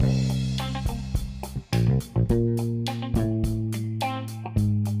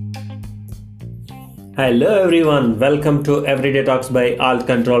Hello everyone, welcome to Everyday Talks by Alt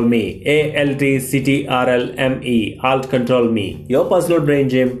Control Me. ALTCTRLME, Alt Control Me, your personal brain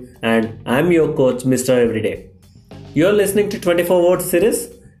gym, and I'm your coach, Mr. Everyday. You're listening to 24 Words series,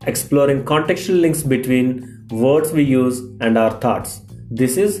 exploring contextual links between words we use and our thoughts.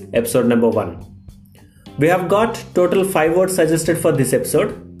 This is episode number 1. We have got total 5 words suggested for this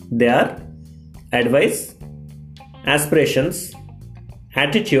episode. They are advice, aspirations,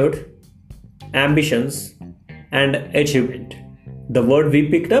 attitude, ambitions, and achievement. The word we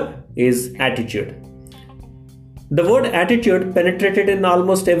picked up is attitude. The word attitude penetrated in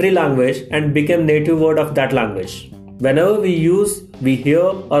almost every language and became native word of that language. Whenever we hear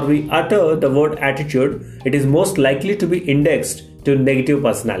or we utter the word attitude, it is most likely to be indexed to negative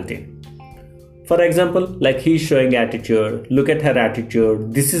personality. For example, like he's showing attitude, look at her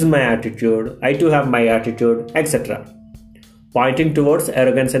attitude, this is my attitude, I too have my attitude, etc. Pointing towards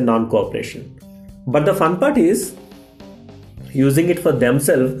arrogance and non-cooperation. But the fun part is, using it for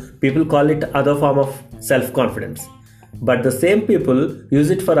themselves, people call it other form of self-confidence. But the same people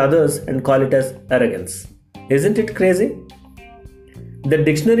use it for others and call it as arrogance. Isn't it crazy? The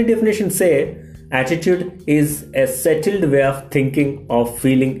dictionary definition say, attitude is a settled way of thinking or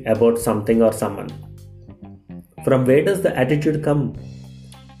feeling about something or someone. From where does the attitude come?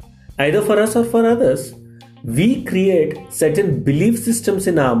 Either for us or for others. We create certain belief systems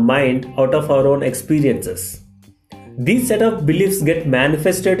in our mind out of our own experiences. These set of beliefs get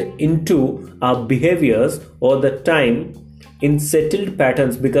manifested into our behaviors over the time in settled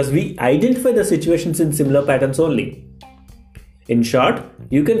patterns because we identify the situations in similar patterns only. In short,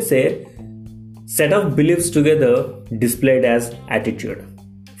 you can say set of beliefs together displayed as attitude.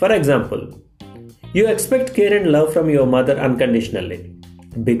 For example, you expect care and love from your mother unconditionally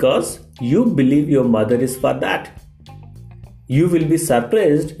because you believe your mother is for that. You will be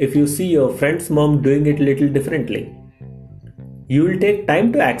surprised if you see your friend's mom doing it little differently. You will take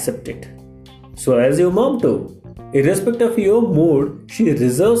time to accept it. So as your mom too. Irrespective of your mood, she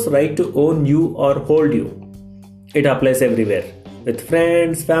reserves right to own you or hold you. It applies everywhere. With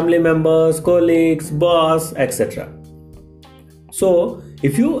friends, family members, colleagues, boss, etc. So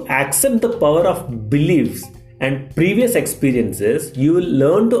if you accept the power of beliefs and previous experiences, you will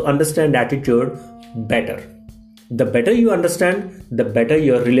learn to understand attitude better. The better you understand, the better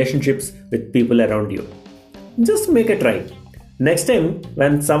your relationships with people around you. Just make a try. Next time,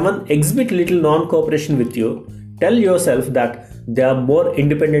 when someone exhibits little non-cooperation with you, tell yourself that they are more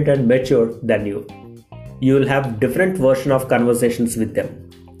independent and mature than you. You will have different version of conversations with them.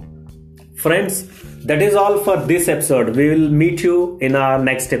 Friends, that is all for this episode. We will meet you in our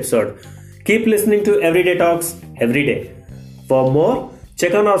next episode. Keep listening to Everyday Talks every day. For more,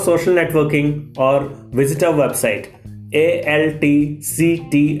 check on our social networking or visit our website ALTCTRLME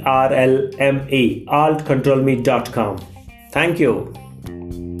altcontrolme.com. Thank you.